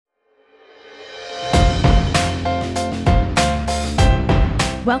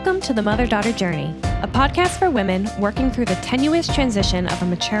Welcome to the Mother-Daughter Journey, a podcast for women working through the tenuous transition of a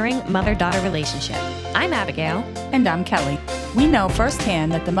maturing mother-daughter relationship. I'm Abigail. And I'm Kelly. We know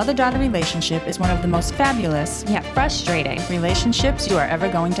firsthand that the mother-daughter relationship is one of the most fabulous, yet frustrating, relationships you are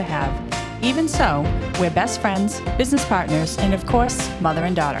ever going to have. Even so, we're best friends, business partners, and of course, mother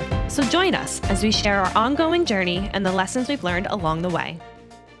and daughter. So join us as we share our ongoing journey and the lessons we've learned along the way.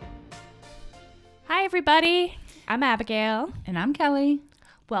 Hi, everybody. I'm Abigail. And I'm Kelly.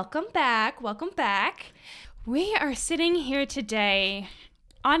 Welcome back. Welcome back. We are sitting here today.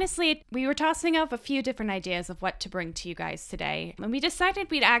 Honestly, we were tossing up a few different ideas of what to bring to you guys today, and we decided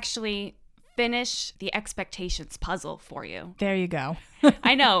we'd actually finish the expectations puzzle for you. There you go.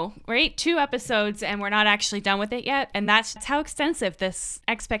 I know, right? 2 episodes and we're not actually done with it yet. And that's how extensive this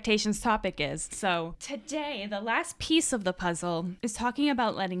expectations topic is. So today, the last piece of the puzzle is talking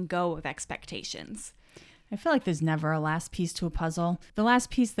about letting go of expectations. I feel like there's never a last piece to a puzzle. The last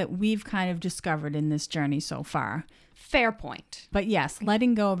piece that we've kind of discovered in this journey so far. Fair point. But yes,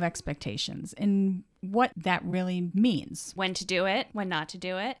 letting go of expectations and what that really means. When to do it, when not to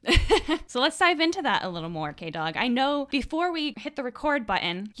do it. So let's dive into that a little more, K-Dog. I know before we hit the record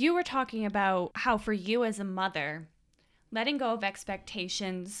button, you were talking about how for you as a mother, letting go of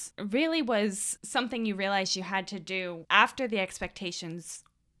expectations really was something you realized you had to do after the expectations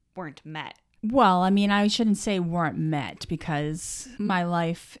weren't met. Well, I mean, I shouldn't say weren't met because my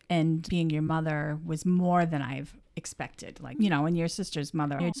life and being your mother was more than I've expected. Like, you know, and your sister's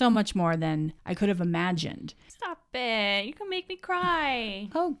mother, you're so much more than I could have imagined. Stop it. You can make me cry.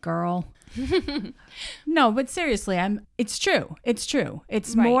 Oh, girl. No, but seriously, it's true. It's true.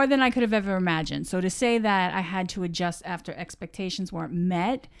 It's Right. more than I could have ever imagined. So to say that I had to adjust after expectations weren't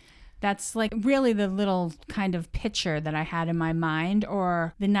met, that's like really the little kind of picture that I had in my mind,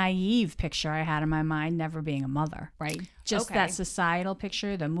 or the naive picture I had in my mind, never being a mother, right? Just Okay. that societal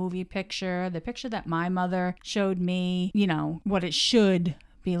picture, the movie picture, the picture that my mother showed me, you know, what it should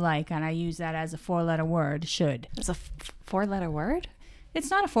be like. And I use that as a 4-letter word, should. It's a 4-letter word? It's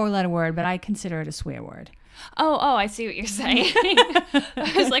not a 4-letter word, but I consider it a swear word. Oh, I see what you're saying.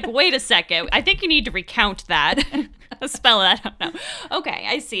 I was like, wait a second. I think you need to recount that. Spell that out now. Okay,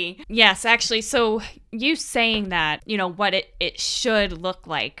 I see. Yes, actually, so you saying that, you know, what it should look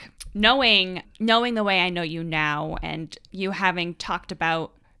like, knowing the way I know you now and you having talked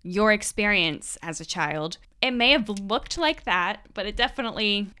about your experience as a child, it may have looked like that, but it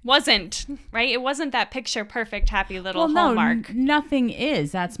definitely wasn't, right? It wasn't that picture perfect, happy little hallmark. Nothing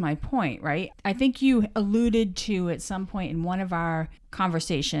is. That's my point, right? I think you alluded to at some point in one of our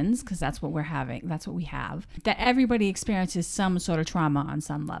conversations, because that's what we're having, that's what we have, that everybody experiences some sort of trauma on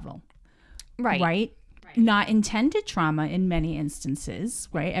some level. Right? Not intended trauma in many instances,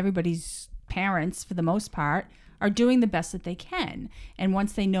 right? Everybody's parents, for the most part, are doing the best that they can. And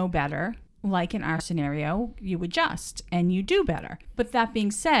once they know better, like in our scenario, you adjust and you do better. But that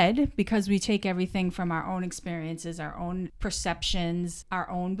being said, because we take everything from our own experiences, our own perceptions, our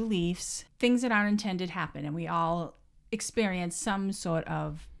own beliefs, things that aren't intended happen, and we all experience some sort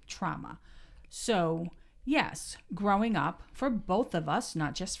of trauma. So yes, growing up, for both of us,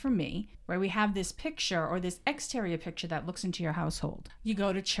 not just for me, where we have this picture or this exterior picture that looks into your household. You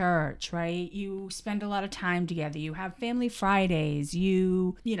go to church, right? You spend a lot of time together. You have family Fridays.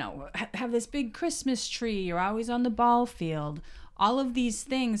 You know, have this big Christmas tree. You're always on the ball field. All of these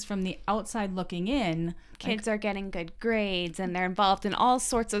things from the outside looking in. Kids are getting good grades and they're involved in all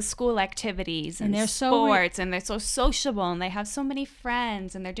sorts of school activities and they're sports and they're so sociable and they have so many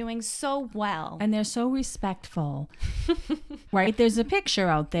friends and they're doing so well. And they're so respectful, right? There's a picture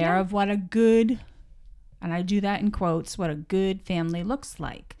out there of what a good, and I do that in quotes, what a good family looks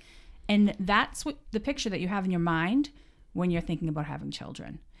like. And that's what the picture that you have in your mind when you're thinking about having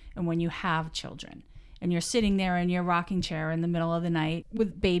children and when you have children. And you're sitting there in your rocking chair in the middle of the night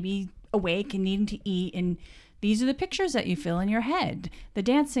with baby awake and needing to eat. And these are the pictures that you feel in your head. The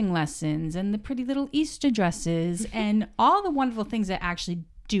dancing lessons and the pretty little Easter dresses and all the wonderful things that actually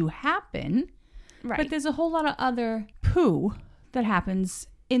do happen. Right. But there's a whole lot of other poo that happens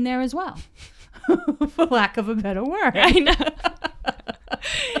in there as well, for lack of a better word. I know.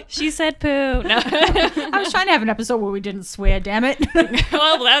 She said poo. No. I was trying to have an episode where we didn't swear, damn it.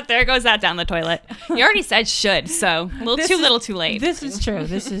 Well, there goes that down the toilet. You already said should, so too little too late. This is true.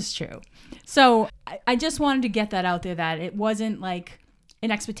 This is true. So I just wanted to get that out there, that it wasn't like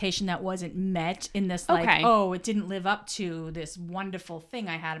an expectation that wasn't met in this, like, Okay. Oh, it didn't live up to this wonderful thing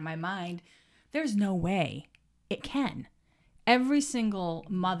I had in my mind. There's no way it can. Every single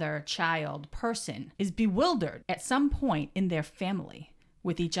mother, child, person is bewildered at some point in their family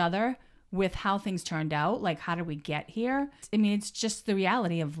with each other, with how things turned out. Like, how did we get here? I mean, it's just the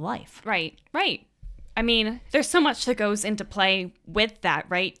reality of life. Right. I mean, there's so much that goes into play with that,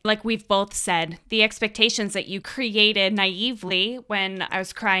 right? Like we've both said, the expectations that you created naively when I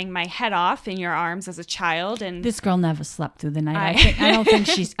was crying my head off in your arms as a child. And This girl never slept through the night.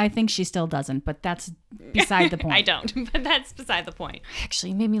 I think she still doesn't, but that's beside the point. I don't, but that's beside the point.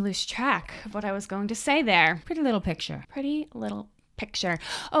 Actually made me lose track of what I was going to say there. Pretty little picture. Pretty little picture.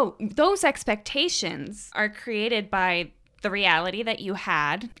 Oh, those expectations are created by the reality that you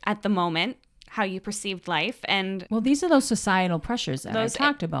had at the moment, how you perceived life. And well, these are those societal pressures that I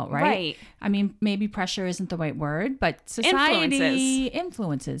talked about, right? Right. I mean, maybe pressure isn't the right word, but society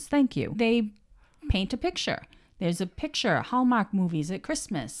influences. Thank you. They paint a picture. There's a picture, Hallmark movies at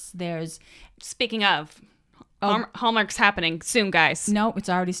Christmas. There's, speaking of, Hallmark's happening soon, guys. no, it's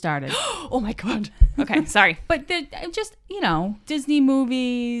already started. Oh my God. Okay, sorry. But they're just, Disney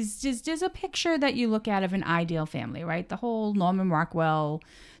movies, there's a picture that you look at of an ideal family, right? The whole Norman Rockwell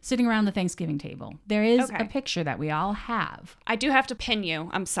sitting around the Thanksgiving table. There is a picture that we all have. I do have to pin you.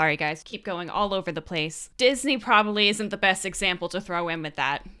 I'm sorry, guys. Keep going all over the place. Disney probably isn't the best example to throw in with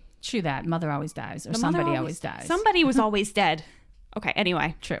that. True that. Mother always dies, or somebody always dies. Somebody was always dead. Okay,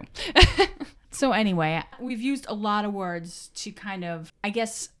 anyway. True. So anyway, we've used a lot of words to kind of, I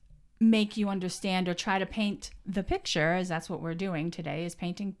guess, make you understand or try to paint the picture, as that's what we're doing today, is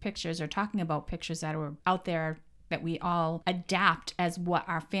painting pictures or talking about pictures that are out there that we all adapt as what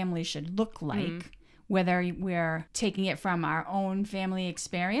our family should look like, whether we're taking it from our own family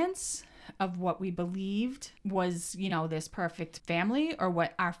experience of what we believed was, this perfect family or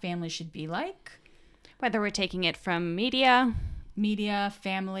what our family should be like. Whether we're taking it from media,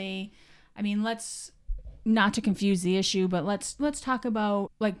 family. I mean, let's not to confuse the issue, but let's talk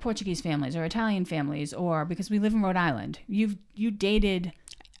about like Portuguese families or Italian families, or because we live in Rhode Island. You dated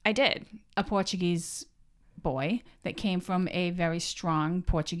I did. a Portuguese boy that came from a very strong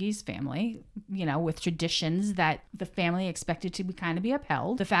Portuguese family, with traditions that the family expected to kind of be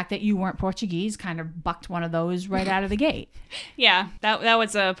upheld. The fact that you weren't Portuguese kind of bucked one of those right out of the gate. Yeah, that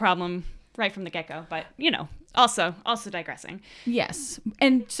was a problem right from the get-go, but also digressing. Yes.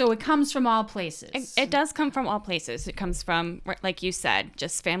 And so it comes from all places. It does come from all places. It comes from, like you said,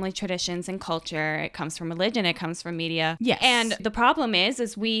 just family traditions and culture. It comes from religion. It comes from media. Yes. And the problem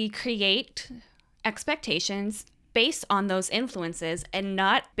is we create expectations based on those influences and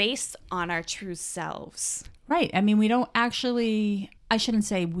not based on our true selves. Right. I mean, we don't actually, I shouldn't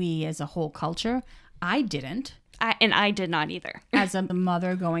say we as a whole culture. I didn't. I did not either. As a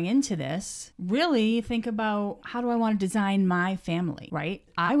mother going into this, really think about, how do I want to design my family, right?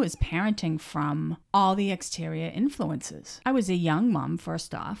 I was parenting from all the exterior influences. I was a young mom,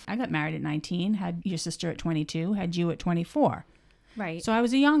 first off. I got married at 19, had your sister at 22, had you at 24. Right. So I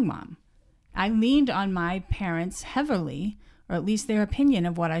was a young mom. I leaned on my parents heavily, or at least their opinion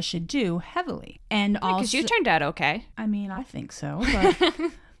of what I should do heavily. And also, because you turned out okay. I mean, I think so,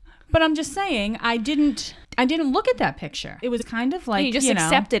 but but I'm just saying, I didn't look at that picture. It was kind of like, you just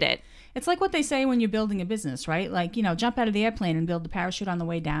accepted it. It's like what they say when you're building a business, right? Like, jump out of the airplane and build the parachute on the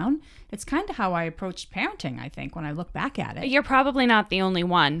way down. It's kind of how I approached parenting, I think, when I look back at it. You're probably not the only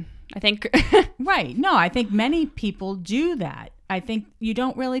one, I think. Right. No, I think many people do that. I think you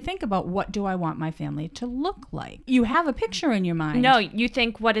don't really think about, what do I want my family to look like? You have a picture in your mind. No, you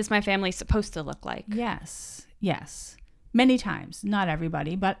think, what is my family supposed to look like? Yes. Many times. Not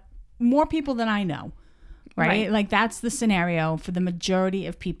everybody, but more people than I know. Right? Like, that's the scenario for the majority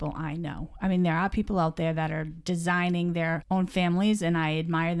of people I know. I mean, there are people out there that are designing their own families, and I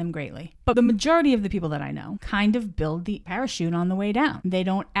admire them greatly. But the majority of the people that I know kind of build the parachute on the way down. They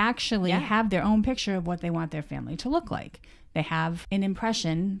don't actually have their own picture of what they want their family to look like. They have an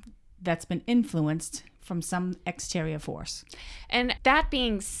impression that's been influenced from some exterior force. And that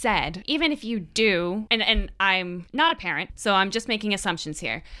being said, even if you do, and I'm not a parent, so I'm just making assumptions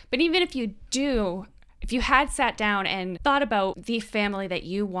here, but even if you do, if you had sat down and thought about the family that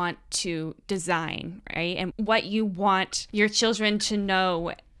you want to design, right, and what you want your children to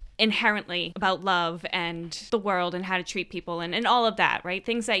know inherently about love and the world and how to treat people and all of that, right?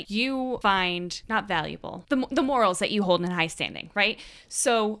 Things that you find not valuable, the morals that you hold in high standing, right?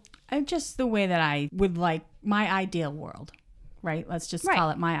 So just the way that I would like my ideal world, right? Let's just call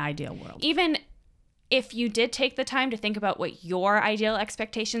it my ideal world. Even if you did take the time to think about what your ideal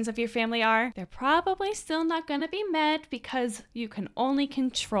expectations of your family are, they're probably still not going to be met because you can only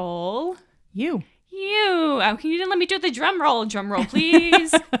control you. Oh, you didn't let me do the drum roll,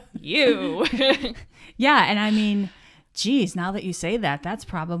 please. You. Yeah, and I mean, Geez, now that you say that, that's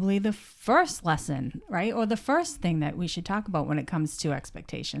probably the first lesson, right? Or the first thing that we should talk about when it comes to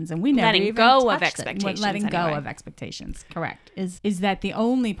expectations. And we never Letting even go of touched it. expectations, Letting go anyway. of expectations, correct. Is that the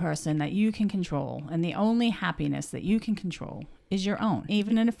only person that you can control and the only happiness that you can control is your own,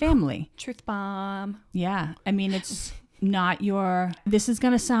 even in a family. Truth bomb. Yeah. I mean, it's not your, this is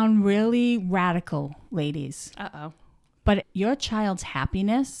going to sound really radical, ladies, Uh-oh. but your child's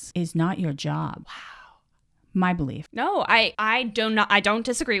happiness is not your job. Wow. My belief. No, I don't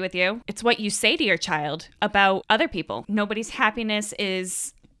disagree with you. It's what you say to your child about other people. Nobody's happiness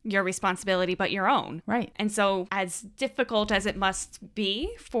is your responsibility but your own. Right. And so as difficult as it must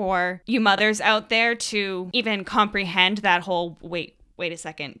be for you mothers out there to even comprehend that whole wait a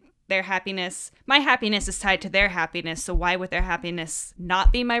second. Their happiness, my happiness is tied to their happiness, so why would their happiness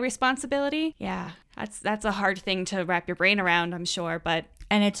not be my responsibility? Yeah. That's a hard thing to wrap your brain around, I'm sure, but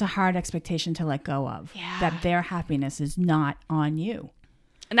And it's a hard expectation to let go of. Yeah. That their happiness is not on you.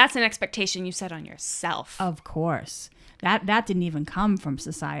 and that's an expectation you set on yourself. Of course. That didn't even come from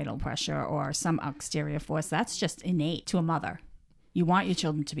societal pressure or some exterior force. That's just innate to a mother. You want your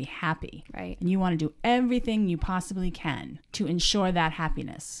children to be happy. Right. And you want to do everything you possibly can to ensure that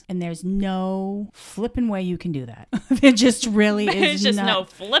happiness. And there's no flipping way you can do that. There just really is There's just not. no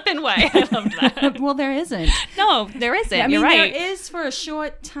flipping way. I love that. Well, there isn't. No, there isn't. I mean, You're right. there is for a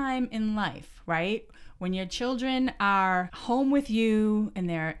short time in life, right? When your children are home with you and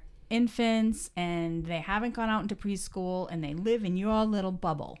they're infants and they haven't gone out into preschool and they live in your little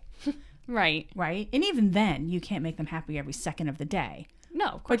bubble, Right. right? And even then, you can't make them happy every second of the day. No,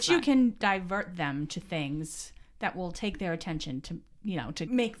 of course But you not. can divert them to things that will take their attention to, to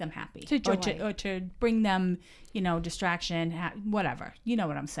make them happy. To joy. Or to bring them, distraction, whatever. You know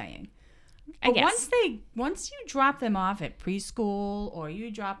what I'm saying. I But guess. once you drop them off at preschool or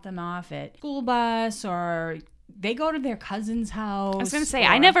you drop them off at school bus or they go to their cousin's house. I was going to say, or-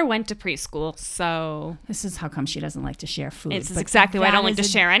 I never went to preschool, so This is how come she doesn't like to share food. it's but exactly why I that don't like is to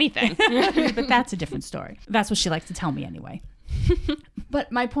a- share anything. But that's a different story. That's what she likes to tell me anyway. But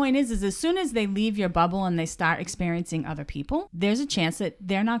my point is as soon as they leave your bubble and they start experiencing other people, there's a chance that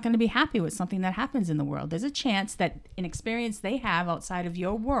they're not going to be happy with something that happens in the world. There's a chance that an experience they have outside of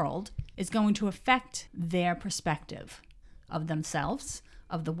your world is going to affect their perspective of themselves,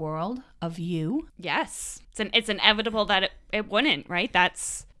 of the world, of you. Yes. It's inevitable that it wouldn't, right?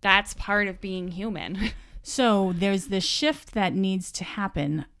 That's part of being human. So there's this shift that needs to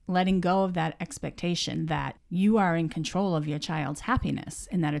happen, letting go of that expectation that you are in control of your child's happiness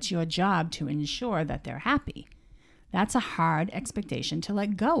and that it's your job to ensure that they're happy. That's a hard expectation to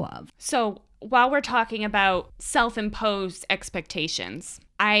let go of. So while we're talking about self-imposed expectations,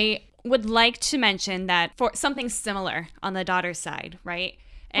 I would like to mention that for something similar on the daughter's side, right?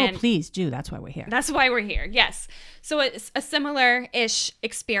 Oh, please do. That's why we're here. That's why we're here. Yes. So it's a similar-ish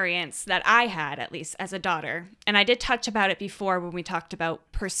experience that I had, at least as a daughter. And I did touch about it before when we talked about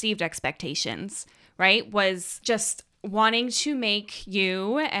perceived expectations, right? Was just wanting to make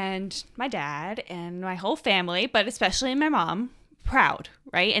you and my dad and my whole family, but especially my mom, proud,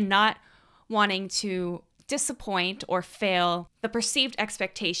 right? And not wanting to disappoint or fail the perceived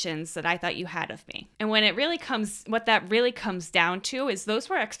expectations that I thought you had of me. And what that really comes down to is those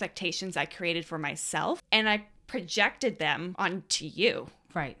were expectations I created for myself and I projected them onto you.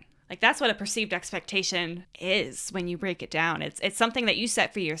 Right. Like that's what a perceived expectation is when you break it down. It's something that you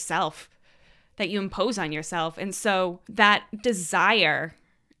set for yourself, that you impose on yourself. And so that desire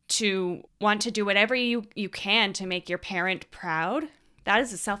to want to do whatever you can to make your parent proud, that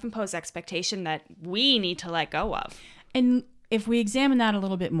is a self-imposed expectation that we need to let go of. And if we examine that a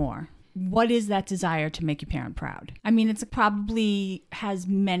little bit more, what is that desire to make your parent proud? I mean, it's probably has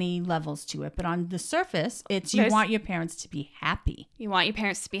many levels to it, but on the surface, it's you want your parents to be happy. You want your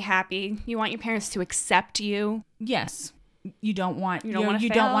parents to be happy. You want your parents to accept you. Yes. You don't want You don't want to you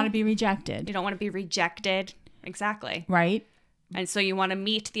fail. don't want to be rejected. You don't want to be rejected. Exactly. Right? And so you want to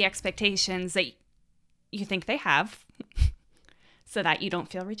meet the expectations that you think they have so that you don't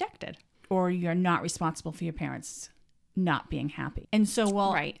feel rejected. Or you're not responsible for your parents not being happy. And so,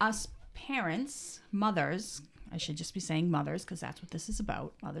 well, Right. us parents, mothers, I should just be saying mothers because that's what this is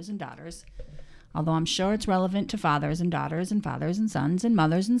about, mothers and daughters. Although I'm sure it's relevant to fathers and daughters and fathers and sons and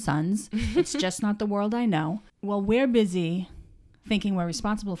mothers and sons. It's just not the world I know. Well, we're busy thinking we're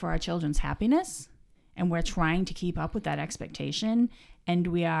responsible for our children's happiness and we're trying to keep up with that expectation and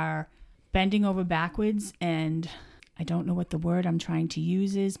we are bending over backwards and I don't know what the word I'm trying to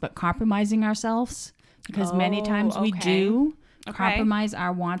use is, but compromising ourselves because many times we okay. do Okay. compromise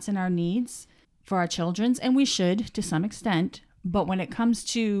our wants and our needs for our children's, and we should to some extent. But when it comes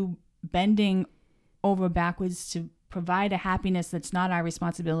to bending over backwards to provide a happiness that's not our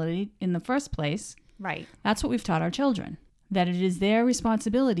responsibility in the first place. Right. That's what we've taught our children, that it is their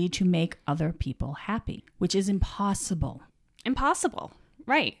responsibility to make other people happy, which is impossible. Impossible.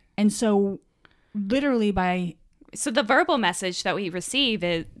 Right. And so literally So the verbal message that we receive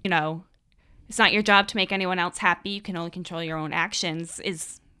is, it's not your job to make anyone else happy. You can only control your own actions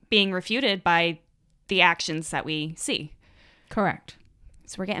is being refuted by the actions that we see. Correct.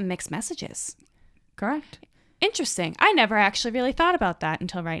 So we're getting mixed messages. Correct. Interesting. I never actually really thought about that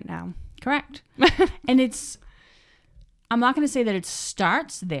until right now. Correct. And I'm not going to say that it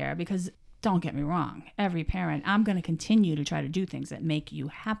starts there because don't get me wrong. Every parent, I'm going to continue to try to do things that make you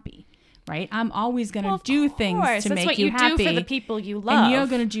happy, right? I'm always going to do things to make you happy. That's what you do for the people you love. And you're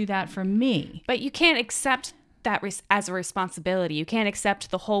going to do that for me. But you can't accept that as a responsibility. You can't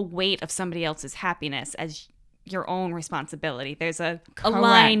accept the whole weight of somebody else's happiness as your own responsibility. There's a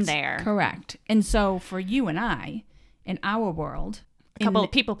line there. Correct. And so for you and I, in our world, a couple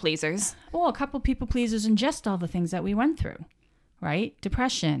of people pleasers. Well, a couple of people pleasers and just all the things that we went through, right?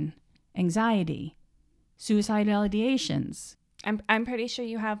 Depression, anxiety, suicidal ideations. I'm pretty sure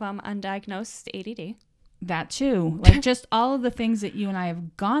you have undiagnosed ADD. That too. Like just all of the things that you and I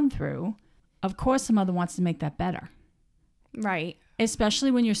have gone through. Of course, the mother wants to make that better. Right. Especially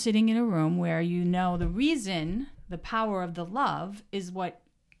when you're sitting in a room where the reason, the power of the love is what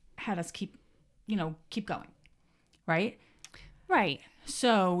had us keep going. Right? Right.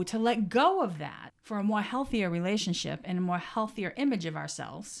 So to let go of that for a more healthier relationship and a more healthier image of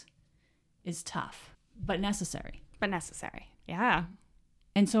ourselves is tough, but necessary. Yeah.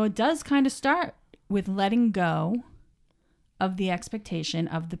 And so it does kind of start with letting go of the expectation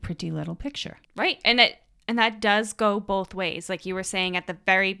of the pretty little picture. Right. And that does go both ways. Like you were saying at the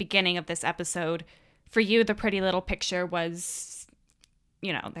very beginning of this episode, for you, the pretty little picture was,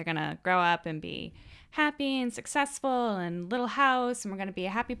 they're going to grow up and be happy and successful and little house, and we're going to be a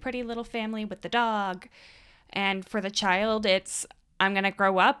happy, pretty little family with the dog. And for the child, it's, I'm going to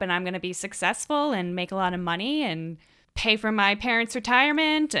grow up and I'm going to be successful and make a lot of money and pay for my parents'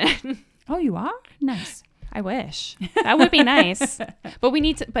 retirement. Oh, you are? Nice. I wish. That would be nice.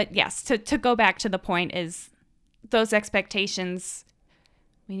 But yes, to go back to the point is those expectations,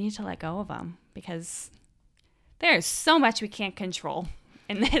 we need to let go of them because there's so much we can't control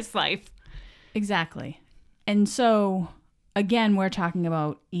in this life. Exactly. And so, again, we're talking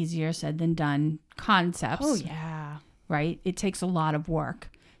about easier said than done concepts. Oh, yeah. Right? It takes a lot of work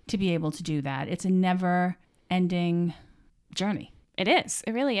to be able to do that. It's a never-ending journey. It is.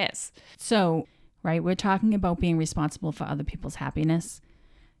 It really is. So, right, we're talking about being responsible for other people's happiness.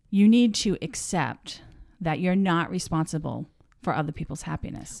 You need to accept that you're not responsible for other people's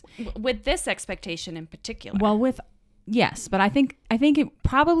happiness. With this expectation in particular. Well, yes, but I think it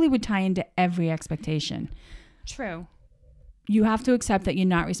probably would tie into every expectation. True. You have to accept that you're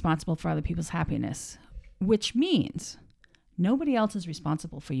not responsible for other people's happiness, which means nobody else is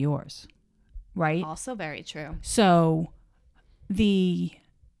responsible for yours, right? Also very true. So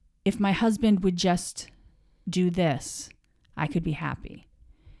if my husband would just do this, I could be happy.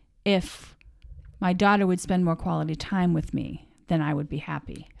 If my daughter would spend more quality time with me, then I would be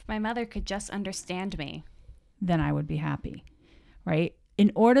happy. If my mother could just understand me, then I would be happy, right?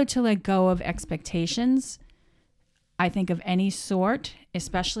 In order to let go of expectations, I think of any sort,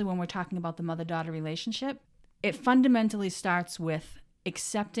 especially when we're talking about the mother-daughter relationship, it fundamentally starts with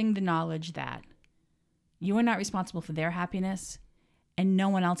accepting the knowledge that you are not responsible for their happiness and no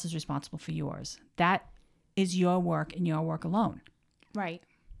one else is responsible for yours. That is your work and your work alone. Right.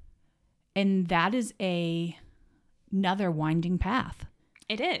 And that is another winding path.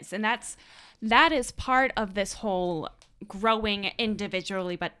 It is. And that is part of this whole growing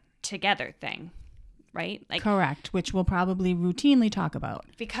individually but together thing, right? Correct, which we'll probably routinely talk about.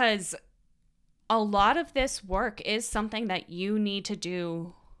 Because a lot of this work is something that you need to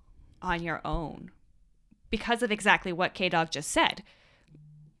do on your own because of exactly what K-Dog just said.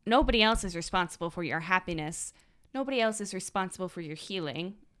 Nobody else is responsible for your happiness. Nobody else is responsible for your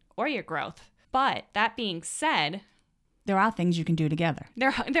healing or your growth. But that being said, there are things you can do together.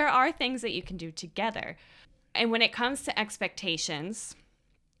 There are things that you can do together. And when it comes to expectations,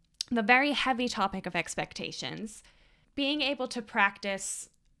 the very heavy topic of expectations, being able to practice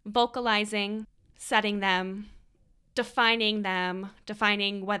vocalizing, setting them,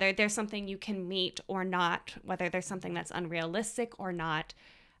 defining whether there's something you can meet or not, whether there's something that's unrealistic or not,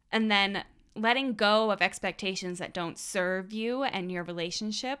 and then letting go of expectations that don't serve you and your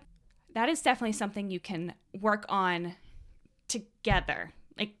relationship, that is definitely something you can work on together,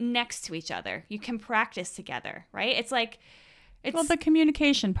 like next to each other. You can practice together, right? It's like It's Well, the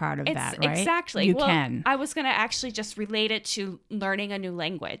communication part of that, right? exactly. You Well, can. I was going to actually just relate it to learning a new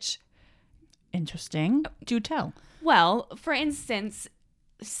language. Interesting. Do tell. Well, for instance,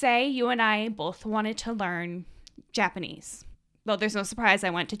 say you and I both wanted to learn Japanese. Well, there's no surprise I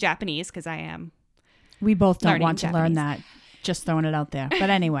went to Japanese because I am. We both don't Learning want to learn Japanese. that. Just throwing it out there. But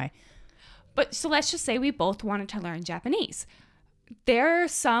anyway, But so let's just say we both wanted to learn Japanese. There are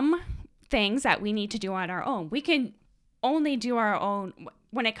some things that we need to do on our own. We can only do our own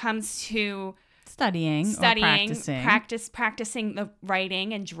when it comes to studying or practicing. practicing the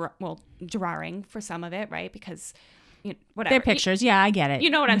writing and drawing for some of it, right? Because whatever. They're pictures. Yeah, I get it. You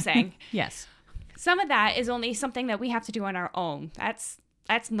know what I'm saying? Yes. Some of that is only something that we have to do on our own. That's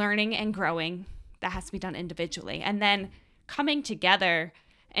learning and growing. That has to be done individually. And then coming together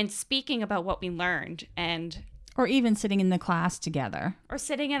and speaking about what we learned Or even sitting in the class together. or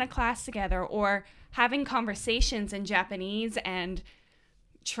sitting in a class together or having conversations in Japanese and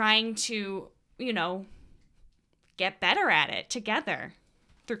trying to, get better at it together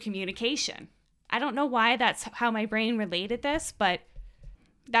through communication. I don't know why that's how my brain related this, but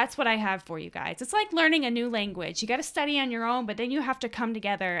that's what I have for you guys. It's like learning a new language. You got to study on your own, but then you have to come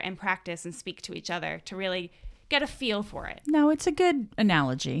together and practice and speak to each other to really get a feel for it. No, it's a good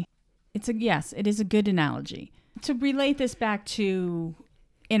analogy. Yes, it is a good analogy. To relate this back to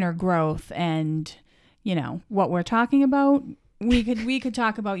inner growth and, what we're talking about, we could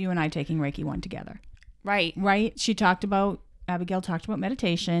talk about you and I taking Reiki 1 together. Right. Right? Abigail talked about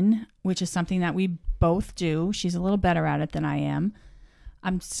meditation, which is something that we both do. She's a little better at it than I am.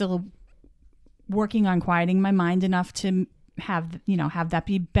 I'm still working on quieting my mind enough to have that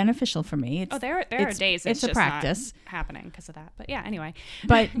be beneficial for me. There are days it's a just practice not happening because of that. But yeah, anyway.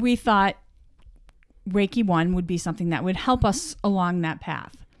 But we thought Reiki 1 would be something that would help us along that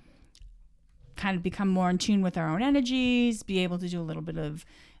path. Kind of become more in tune with our own energies, be able to do a little bit of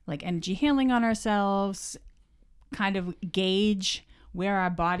like energy healing on ourselves, kind of gauge where our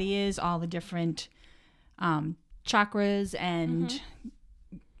body is, all the different chakras and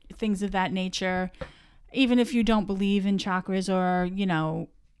things of that nature. Even if you don't believe in chakras or,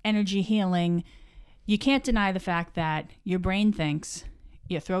 energy healing, you can't deny the fact that your brain thinks,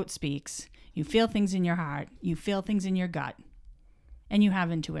 your throat speaks, you feel things in your heart, you feel things in your gut, and you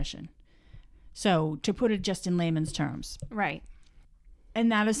have intuition. So to put it just in layman's terms. Right.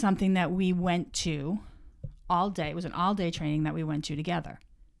 And that is something that we went to all day. It was an all-day training that we went to together.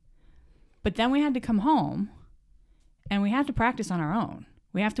 But then we had to come home and we had to practice on our own.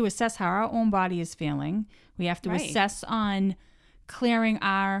 We have to assess how our own body is feeling. We have to assess on clearing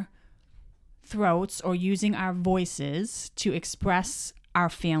our throats or using our voices to express our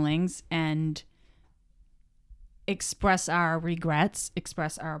feelings and express our regrets,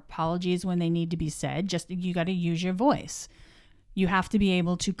 express our apologies when they need to be said. You got to use your voice. You have to be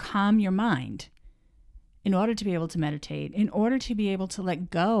able to calm your mind in order to be able to meditate, in order to be able to let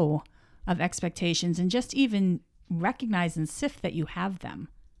go of expectations and just even recognize and sift that you have them.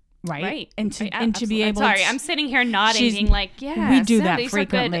 Right. And to be able I'm sitting here nodding, being like, yeah, we do that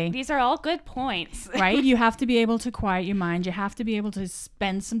frequently. These are all good points. Right. You have to be able to quiet your mind. You have to be able to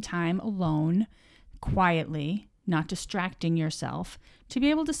spend some time alone, quietly, not distracting yourself, to be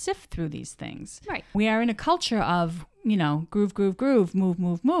able to sift through these things. Right. We are in a culture of, groove, groove, groove, move,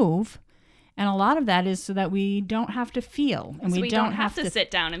 move, move. And a lot of that is so that we don't have to feel. And so we don't have to sit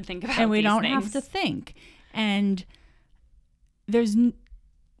down and think about and we these don't things. have to think. And there's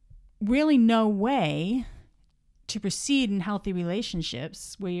really no way to proceed in healthy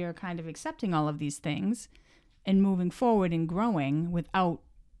relationships where you're kind of accepting all of these things and moving forward and growing without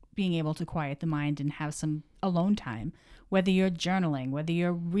being able to quiet the mind and have some alone time. Whether you're journaling, whether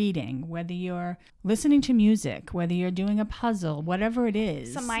you're reading, whether you're listening to music, whether you're doing a puzzle, whatever it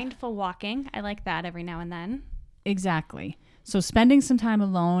is. Some mindful walking. I like that every now and then. Exactly. So spending some time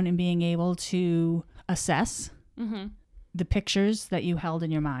alone and being able to assess the pictures that you held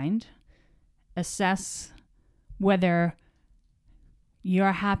in your mind, assess whether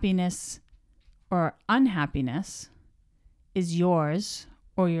your happiness or unhappiness is yours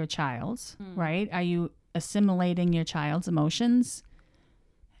or your child's, right? Are you assimilating your child's emotions?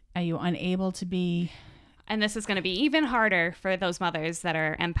 Are you unable to be... And this is going to be even harder for those mothers that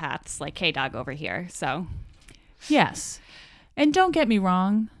are empaths like K-Dog over here, so... Yes. And don't get me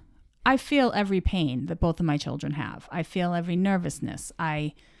wrong, I feel every pain that both of my children have. I feel every nervousness.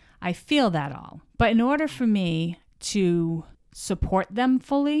 I feel that all. But in order for me to support them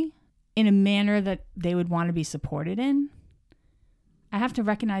fully in a manner that they would want to be supported in, I have to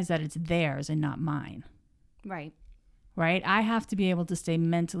recognize that it's theirs and not mine. Right. Right? I have to be able to stay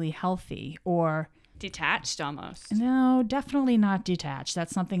mentally healthy or Detached almost. No, definitely not detached.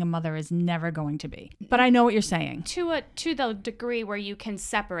 That's something a mother is never going to be. But I know what you're saying. To the degree where you can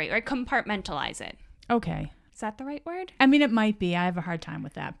separate or compartmentalize it. Okay. Is that the right word? I mean, it might be. I have a hard time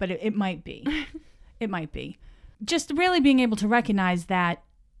with that, but it might be. It might be. Just really being able to recognize that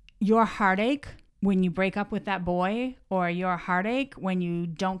your heartache when you break up with that boy, or your heartache when you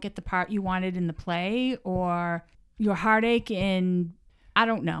don't get the part you wanted in the play, or your heartache in, I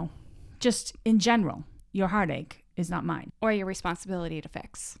don't know, just in general, your heartache is not mine. Or your responsibility to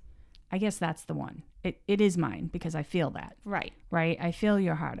fix. I guess that's the one. It is mine because I feel that. Right. Right? I feel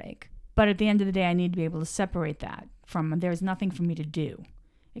your heartache. But at the end of the day, I need to be able to separate that from there's nothing for me to do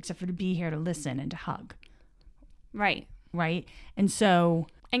except for to be here to listen and to hug. Right. Right? And so...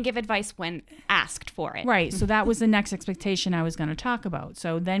 And give advice when asked for it. Right. So that was the next expectation I was going to talk about.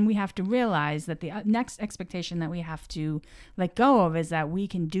 So then we have to realize that the next expectation that we have to let go of is that we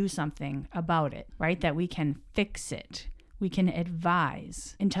can do something about it, right? That we can fix it. We can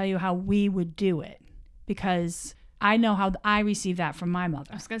advise and tell you how we would do it. Because I know how I received that from my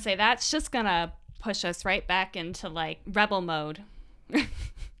mother. I was going to say, that's just going to push us right back into like rebel mode.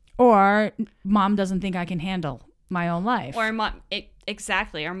 Or mom doesn't think I can handle my own life. Or mom,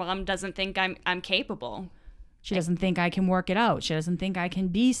 exactly. Or mom doesn't think I'm capable. She doesn't think I can work it out. She doesn't think I can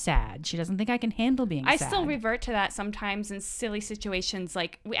be sad. She doesn't think I can handle being sad. I still revert to that sometimes in silly situations.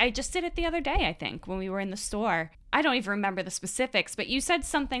 Like I just did it the other day, I think, when we were in the store. I don't even remember the specifics, but you said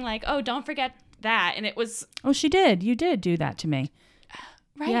something like, "Oh, don't forget that," and it was. Oh, she did. You did do that to me.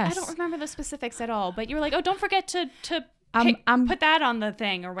 Right. Yes. I don't remember the specifics at all, but you were like, "Oh, don't forget to I'm put that on the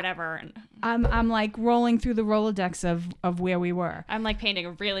thing or whatever." And I'm like rolling through the Rolodex of where we were. I'm like painting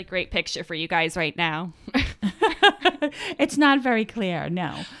a really great picture for you guys right now. It's not very clear,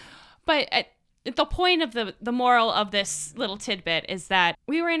 no. But the point of the moral of this little tidbit is that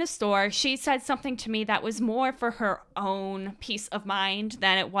we were in a store. She said something to me that was more for her own peace of mind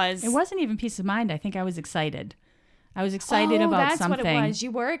than it was. It wasn't even peace of mind. I think I was excited. I was excited about something. That's what it was.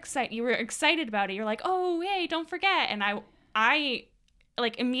 You were excited. You were excited about it. You're like, "Oh, hey, don't forget." And I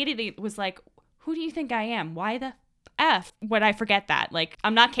like immediately was like, "Who do you think I am? Why the F would I forget that? Like,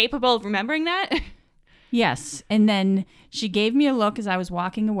 I'm not capable of remembering that." Yes. And then she gave me a look as I was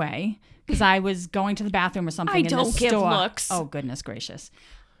walking away because I was going to the bathroom or something I in the store. don't give looks. Oh, goodness gracious.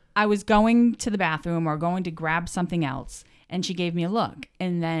 I was going to the bathroom or going to grab something else, and she gave me a look.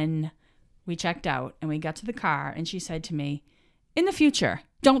 And then we checked out and we got to the car, and she said to me, "In the future,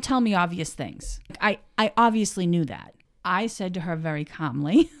 don't tell me obvious things." I obviously knew that. I said to her very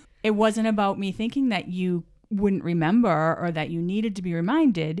calmly, it wasn't about me thinking that you wouldn't remember or that you needed to be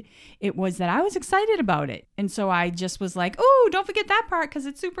reminded. It was that I was excited about it. And so I just was like, "Oh, don't forget that part because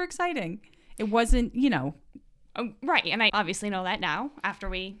it's super exciting." It wasn't, Right. And I obviously know that now after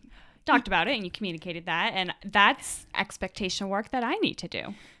we talked about it and you communicated that. And that's expectation work that I need to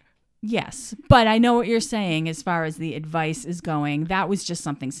do. Yes, but I know what you're saying as far as the advice is going. That was just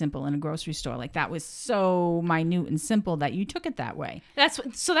something simple in a grocery store. Like that was so minute and simple that you took it that way. That's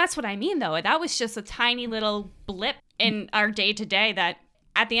what I mean, though. That was just a tiny little blip in our day-to-day that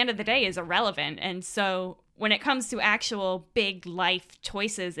at the end of the day is irrelevant. And so when it comes to actual big life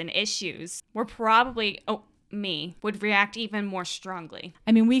choices and issues, we're probably, me, would react even more strongly.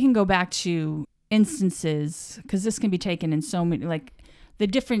 I mean, we can go back to instances because this can be taken in so many, like, the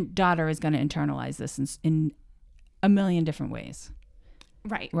different daughter is going to internalize this in a million different ways.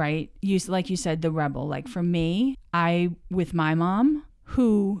 Right. Right? Like you said, the rebel. Like for me, with my mom,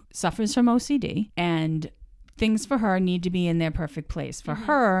 who suffers from OCD, and things for her need to be in their perfect place. For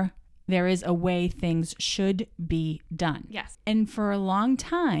her, there is a way things should be done. Yes. And for a long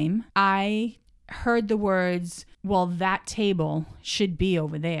time, I heard the words, "Well, that table should be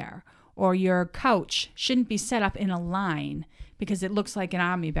over there," or "Your couch shouldn't be set up in a line because it looks like an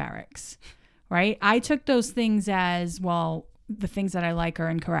army barracks," right? I took those things as, well, the things that I like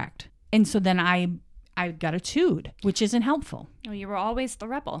are incorrect. And so then I got a tude, which isn't helpful. Oh, you were always the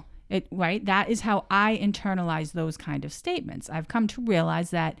rebel. Right? That is how I internalize those kind of statements. I've come to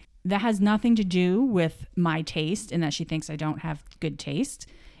realize that has nothing to do with my taste and that she thinks I don't have good taste.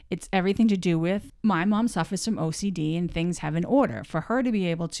 It's everything to do with my mom suffers from OCD and things have an order. For her to be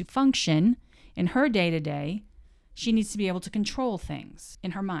able to function in her day-to-day, she needs to be able to control things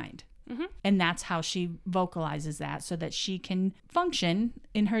in her mind. Mm-hmm. And that's how she vocalizes that so that she can function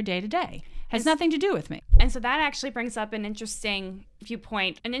in her day-to-day. Has nothing to do with me. And so that actually brings up an interesting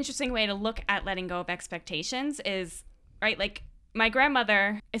viewpoint. An interesting way to look at letting go of expectations is, right, like my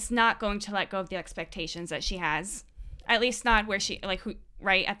grandmother is not going to let go of the expectations that she has, at least not where she, like, who,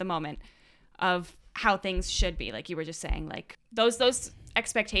 right at the moment, of how things should be. Like you were just saying, like those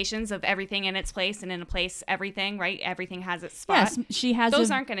expectations of everything in its place and in a place, everything, right? Everything has its spot. Yes, she has.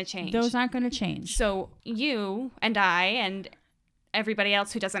 Those aren't going to change. Those aren't going to change. So you and I and everybody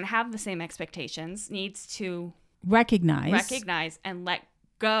else who doesn't have the same expectations needs to recognize and let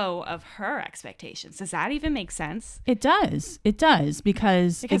go of her expectations. Does that even make sense? It does. It does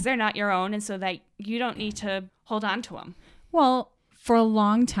because they're not your own, and so that you don't need to hold on to them. Well, for a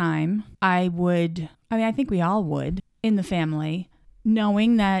long time, I think we all would in the family,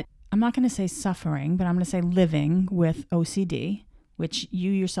 knowing that I'm not going to say suffering, but I'm going to say living with OCD, which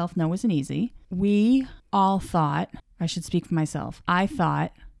you yourself know isn't easy. We all thought, I should speak for myself, I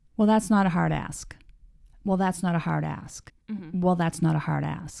thought, well, that's not a hard ask. Well, that's not a hard ask. Mm-hmm. Well, that's not a hard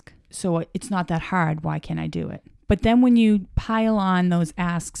ask. So it's not that hard. Why can't I do it? But then when you pile on those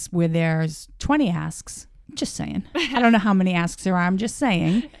asks where there's 20 asks, just saying. I don't know how many asks there are. I'm just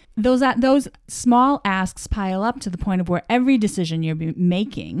saying. Those small asks pile up to the point of where every decision you're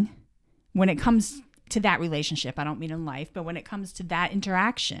making, when it comes to that relationship, I don't mean in life, but when it comes to that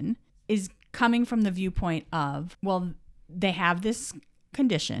interaction, is coming from the viewpoint of, well, they have this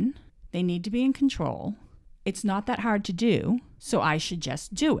condition. They need to be in control. It's not that hard to do, so I should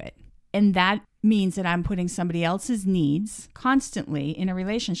just do it. And that means that I'm putting somebody else's needs constantly in a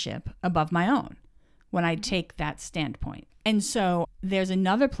relationship above my own when I take that standpoint. And so there's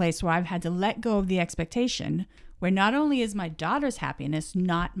another place where I've had to let go of the expectation where not only is my daughter's happiness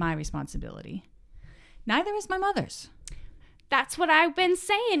not my responsibility, neither is my mother's. That's what I've been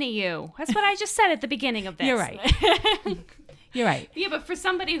saying to you. That's what I just said at the beginning of this. You're right. You're right. Yeah, but for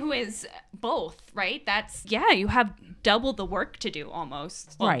somebody who is both, right? You have double the work to do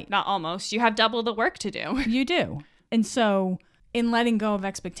almost. Well, right. Not almost. You have double the work to do. You do. And so in letting go of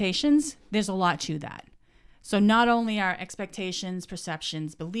expectations, there's a lot to that. So not only are expectations,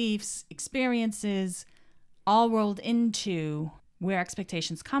 perceptions, beliefs, experiences all rolled into where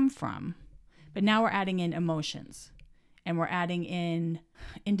expectations come from, but now we're adding in emotions and we're adding in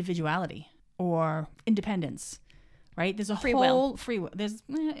individuality or independence, right? There's a free will. There's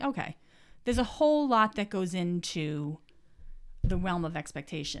a whole lot that goes into the realm of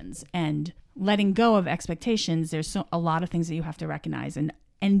expectations, and letting go of expectations. There's a lot of things that you have to recognize,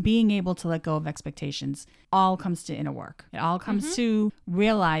 and being able to let go of expectations all comes to inner work. It all comes to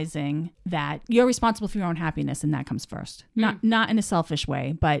realizing that you're responsible for your own happiness, and that comes first. Not in a selfish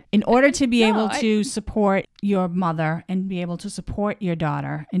way, but in order to be able to support your mother and be able to support your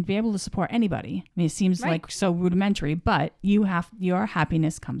daughter and be able to support anybody. I mean, it seems like so rudimentary, but your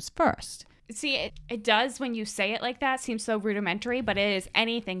happiness comes first. See, it does when you say it like that, seems so rudimentary, but it is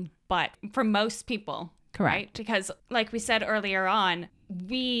anything but for most people. Correct. Right? Because like we said earlier on,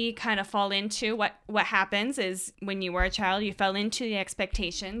 we kind of fall into what happens is when you were a child, you fell into the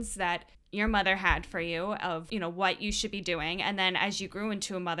expectations that your mother had for you of, what you should be doing. And then as you grew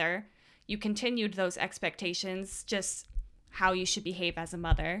into a mother, you continued those expectations, just how you should behave as a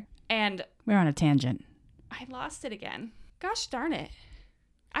mother. And we're on a tangent. I lost it again. Gosh darn it.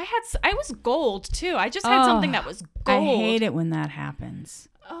 I was gold too. I just had something that was gold. I hate it when that happens.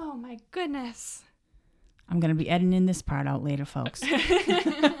 Oh my goodness. I'm going to be editing this part out later, folks.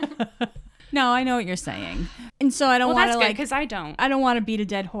 No, I know what you're saying. And so I don't want to because I don't want to beat a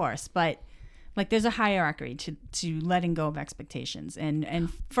dead horse, but there's a hierarchy to letting go of expectations. And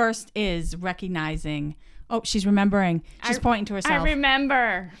first is recognizing, she's remembering. She's pointing to herself. I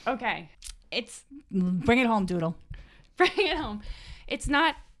remember. Okay. Bring it home, Doodle. Bring it home. It's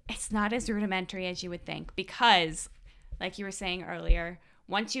not as rudimentary as you would think, because like you were saying earlier,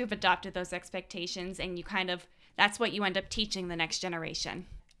 once you've adopted those expectations and that's what you end up teaching the next generation.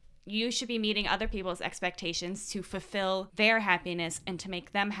 You should be meeting other people's expectations to fulfill their happiness and to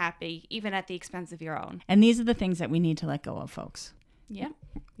make them happy, even at the expense of your own. And these are the things that we need to let go of, folks. Yeah.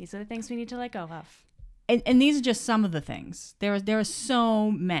 These are the things we need to let go of. And these are just some of the things. There are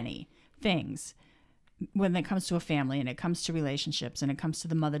so many things when it comes to a family and it comes to relationships and it comes to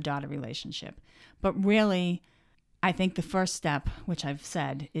the mother-daughter relationship. But really, I think the first step, which I've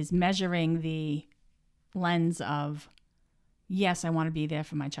said, is measuring the lens of, yes, I want to be there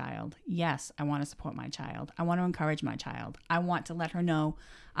for my child. Yes, I want to support my child. I want to encourage my child. I want to let her know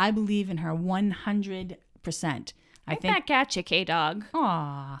I believe in her 100%. I think that got you, K-Dog.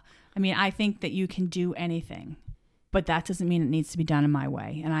 Aw. I mean, I think that you can do anything. But that doesn't mean it needs to be done in my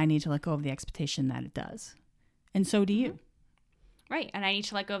way. And I need to let go of the expectation that it does. And so do you. Right. And I need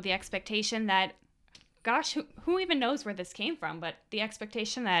to let go of the expectation that, gosh, who even knows where this came from? But the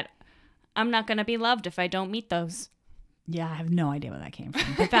expectation that I'm not going to be loved if I don't meet those. Yeah, I have no idea where that came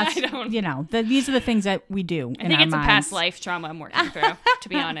from. But that's, I don't- these are the things that we do I in think our it's minds. a past life trauma I'm working through, to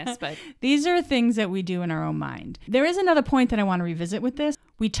be honest. But These are things that we do in our own mind. There is another point that I want to revisit with this.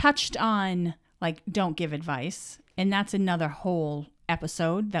 We touched on, like, don't give advice. And that's another whole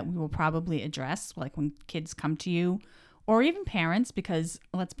episode that we will probably address, like when kids come to you or even parents, because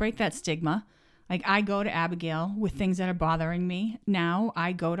let's break that stigma. Like, I go to Abigail with things that are bothering me now.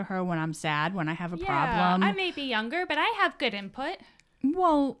 I go to her when I'm sad, when I have a problem. I may be younger, but I have good input.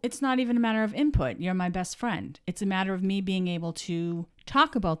 Well, it's not even a matter of input. You're my best friend. It's a matter of me being able to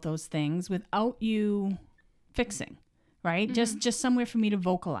talk about those things without you fixing, right? Mm-hmm. Just somewhere for me to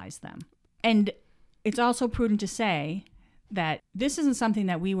vocalize them. And it's also prudent to say that this isn't something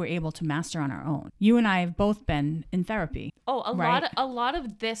that we were able to master on our own. You and I have both been in therapy. Oh, right? a lot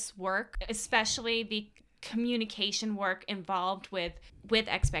of this work, especially the communication work involved with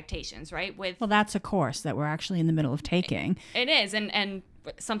expectations, right? Well, that's a course that we're actually in the middle of taking. It is, and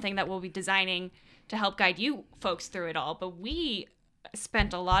something that we'll be designing to help guide you folks through it all. But we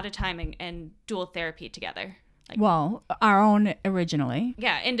spent a lot of time in dual therapy together. Well, our own originally.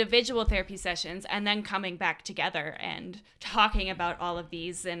 Yeah, individual therapy sessions, and then coming back together and talking about all of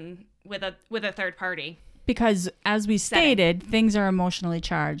these and with a third party. Because as we stated, things are emotionally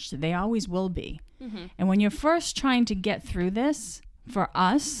charged. They always will be. Mm-hmm. And when you're first trying to get through this, for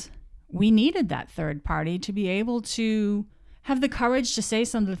us, we needed that third party to be able to have the courage to say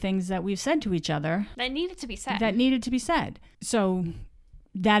some of the things that we've said to each other. That needed to be said. So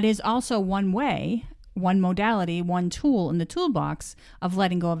that is also one way, one modality, one tool in the toolbox of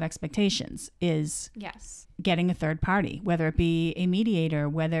letting go of expectations is yes, getting a third party, whether it be a mediator,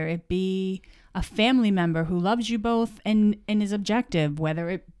 whether it be a family member who loves you both and is objective, whether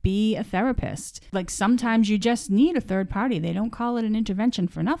it be a therapist. Like, sometimes you just need a third party. They don't call it an intervention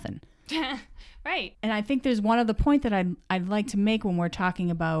for nothing. Right. And I think there's one other point that I'd like to make when we're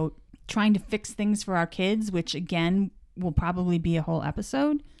talking about trying to fix things for our kids, which again will probably be a whole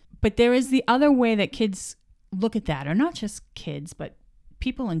episode. But there is the other way that kids look at that, or not just kids, but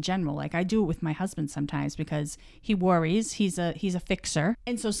people in general. Like, I do it with my husband sometimes because he worries. He's a fixer.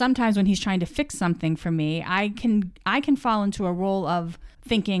 And so sometimes when he's trying to fix something for me, I can fall into a role of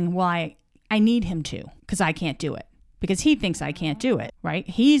thinking, well, I need him to, because I can't do it. Because he thinks I can't do it, right?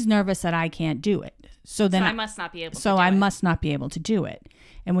 He's nervous that I can't do it. So I must not be able to do it. So I must not be able to do it.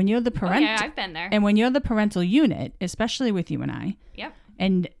 And when you're the parent, yeah, I've been there. And when you're the parental unit, especially with you and I, yep,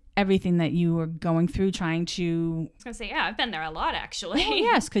 and everything that you were going through trying to... I was going to say, yeah, I've been there a lot, actually. Well,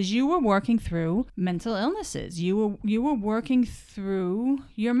 yes, because you were working through mental illnesses. You were working through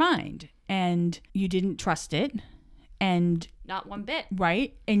your mind, and you didn't trust it. And not one bit.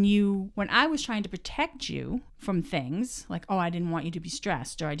 Right? And when I was trying to protect you from things, like, oh, I didn't want you to be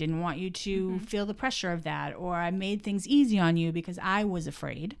stressed, or I didn't want you to feel the pressure of that, or I made things easy on you because I was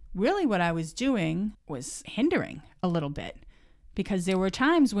afraid. Really what I was doing was hindering a little bit. Because there were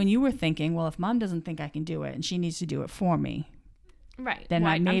times when you were thinking, well, if mom doesn't think I can do it and she needs to do it for me. Right. Then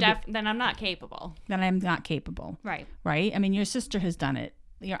then I'm not capable. Then I'm not capable. Right. Right? I mean, your sister has done it.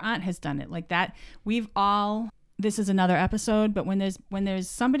 Your aunt has done it. Like that. This is another episode, but when there's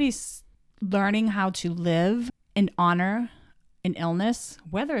somebody learning how to live and honor an illness,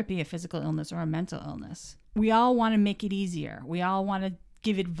 whether it be a physical illness or a mental illness, we all want to make it easier. We all want to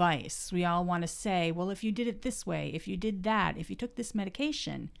give advice. We all want to say, well, if you did it this way, if you did that, if you took this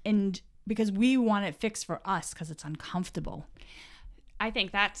medication, and because we want it fixed for us because it's uncomfortable. I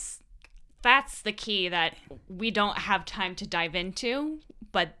think that's the key that we don't have time to dive into,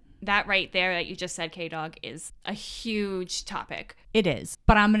 but that right there that you just said, K-Dog, is a huge topic. It is,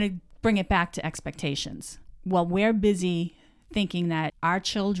 but I'm going to bring it back to expectations. Well, we're busy thinking that our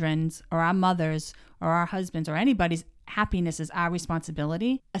children's or our mothers or our husbands or anybody's happiness is our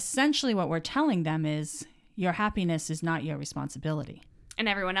responsibility. Essentially, what we're telling them is your happiness is not your responsibility. And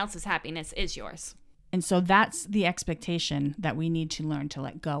everyone else's happiness is yours. And so that's the expectation that we need to learn to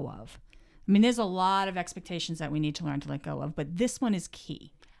let go of. I mean, there's a lot of expectations that we need to learn to let go of, but this one is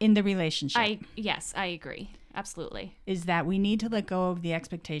key in the relationship. Yes, I agree. Absolutely. Is that we need to let go of the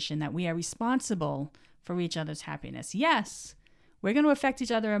expectation that we are responsible for each other's happiness. Yes, we're going to affect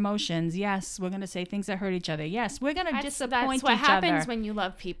each other's emotions. Yes, we're going to say things that hurt each other. Yes, we're going to disappoint each other. That's what happens when you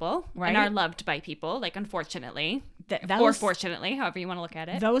love people, right? And are loved by people, like, unfortunately. Or fortunately, however you want to look at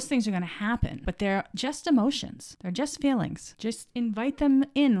it. Those things are going to happen, but they're just emotions. They're just feelings. Just invite them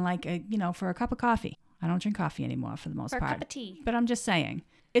in, like, for a cup of coffee. I don't drink coffee anymore for the most part. For a cup of tea. But I'm just saying,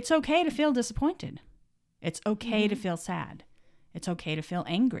 it's okay to feel disappointed. It's okay to feel sad. It's okay to feel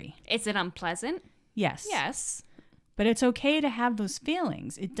angry. Is it unpleasant? Yes. Yes. But it's okay to have those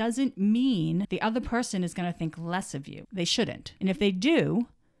feelings. It doesn't mean the other person is going to think less of you. They shouldn't. And if they do,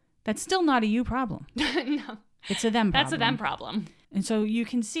 that's still not a you problem. No. It's a them problem. That's a them problem. And so you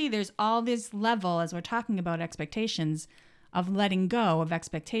can see there's all this level, as we're talking about expectations, of letting go of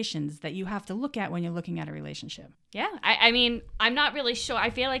expectations that you have to look at when you're looking at a relationship. Yeah. I mean, I'm not really sure. I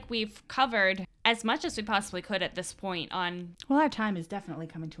feel like we've covered as much as we possibly could at this point on... Well, our time is definitely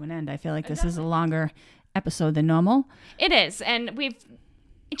coming to an end. I feel like this is a longer episode than normal. It is. And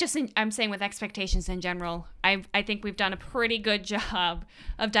I'm saying with expectations in general, I think we've done a pretty good job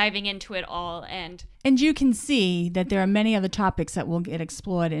of diving into it all. And you can see that there are many other topics that will get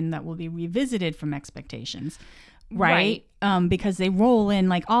explored and that will be revisited from expectations, right? Because they roll in,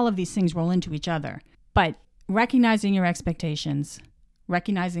 like all of these things roll into each other. But recognizing your expectations,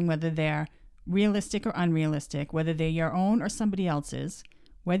 recognizing whether they're realistic or unrealistic, whether they're your own or somebody else's,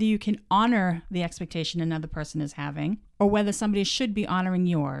 whether you can honor the expectation another person is having, or whether somebody should be honoring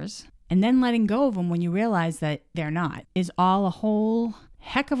yours, and then letting go of them when you realize that they're not, is all a whole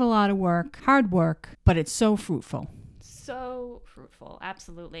heck of a lot of work, hard work, but it's so fruitful. So fruitful,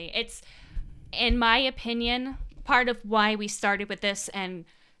 absolutely. It's, in my opinion, part of why we started with this and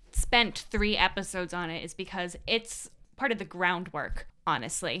spent 3 episodes on it is because it's part of the groundwork,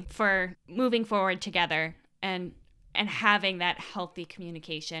 honestly, for moving forward together and having that healthy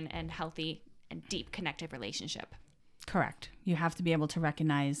communication and healthy and deep connected relationship. Correct. You have to be able to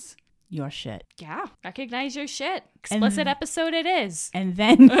recognize your shit. Yeah. Recognize your shit. Explicit episode it is. And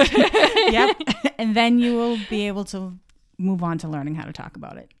then, yep. And then you will be able to move on to learning how to talk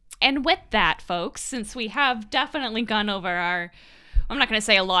about it. And with that, folks, since we have definitely gone over our, I'm not going to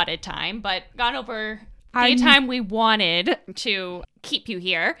say allotted time, but gone over the time we wanted to keep you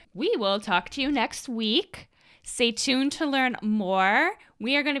here, we will talk to you next week. Stay tuned to learn more.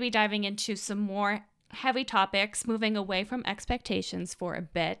 We are going to be diving into some more heavy topics, moving away from expectations for a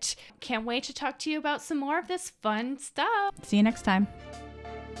bit. Can't wait to talk to you about some more of this fun stuff. See you next time.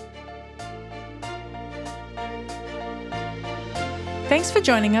 Thanks for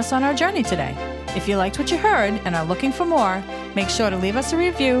joining us on our journey today. If you liked what you heard and are looking for more, make sure to leave us a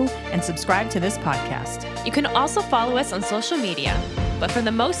review and subscribe to this podcast. You can also follow us on social media. But for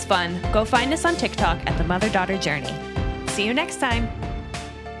the most fun, go find us on TikTok at The Mother-Daughter Journey. See you next time.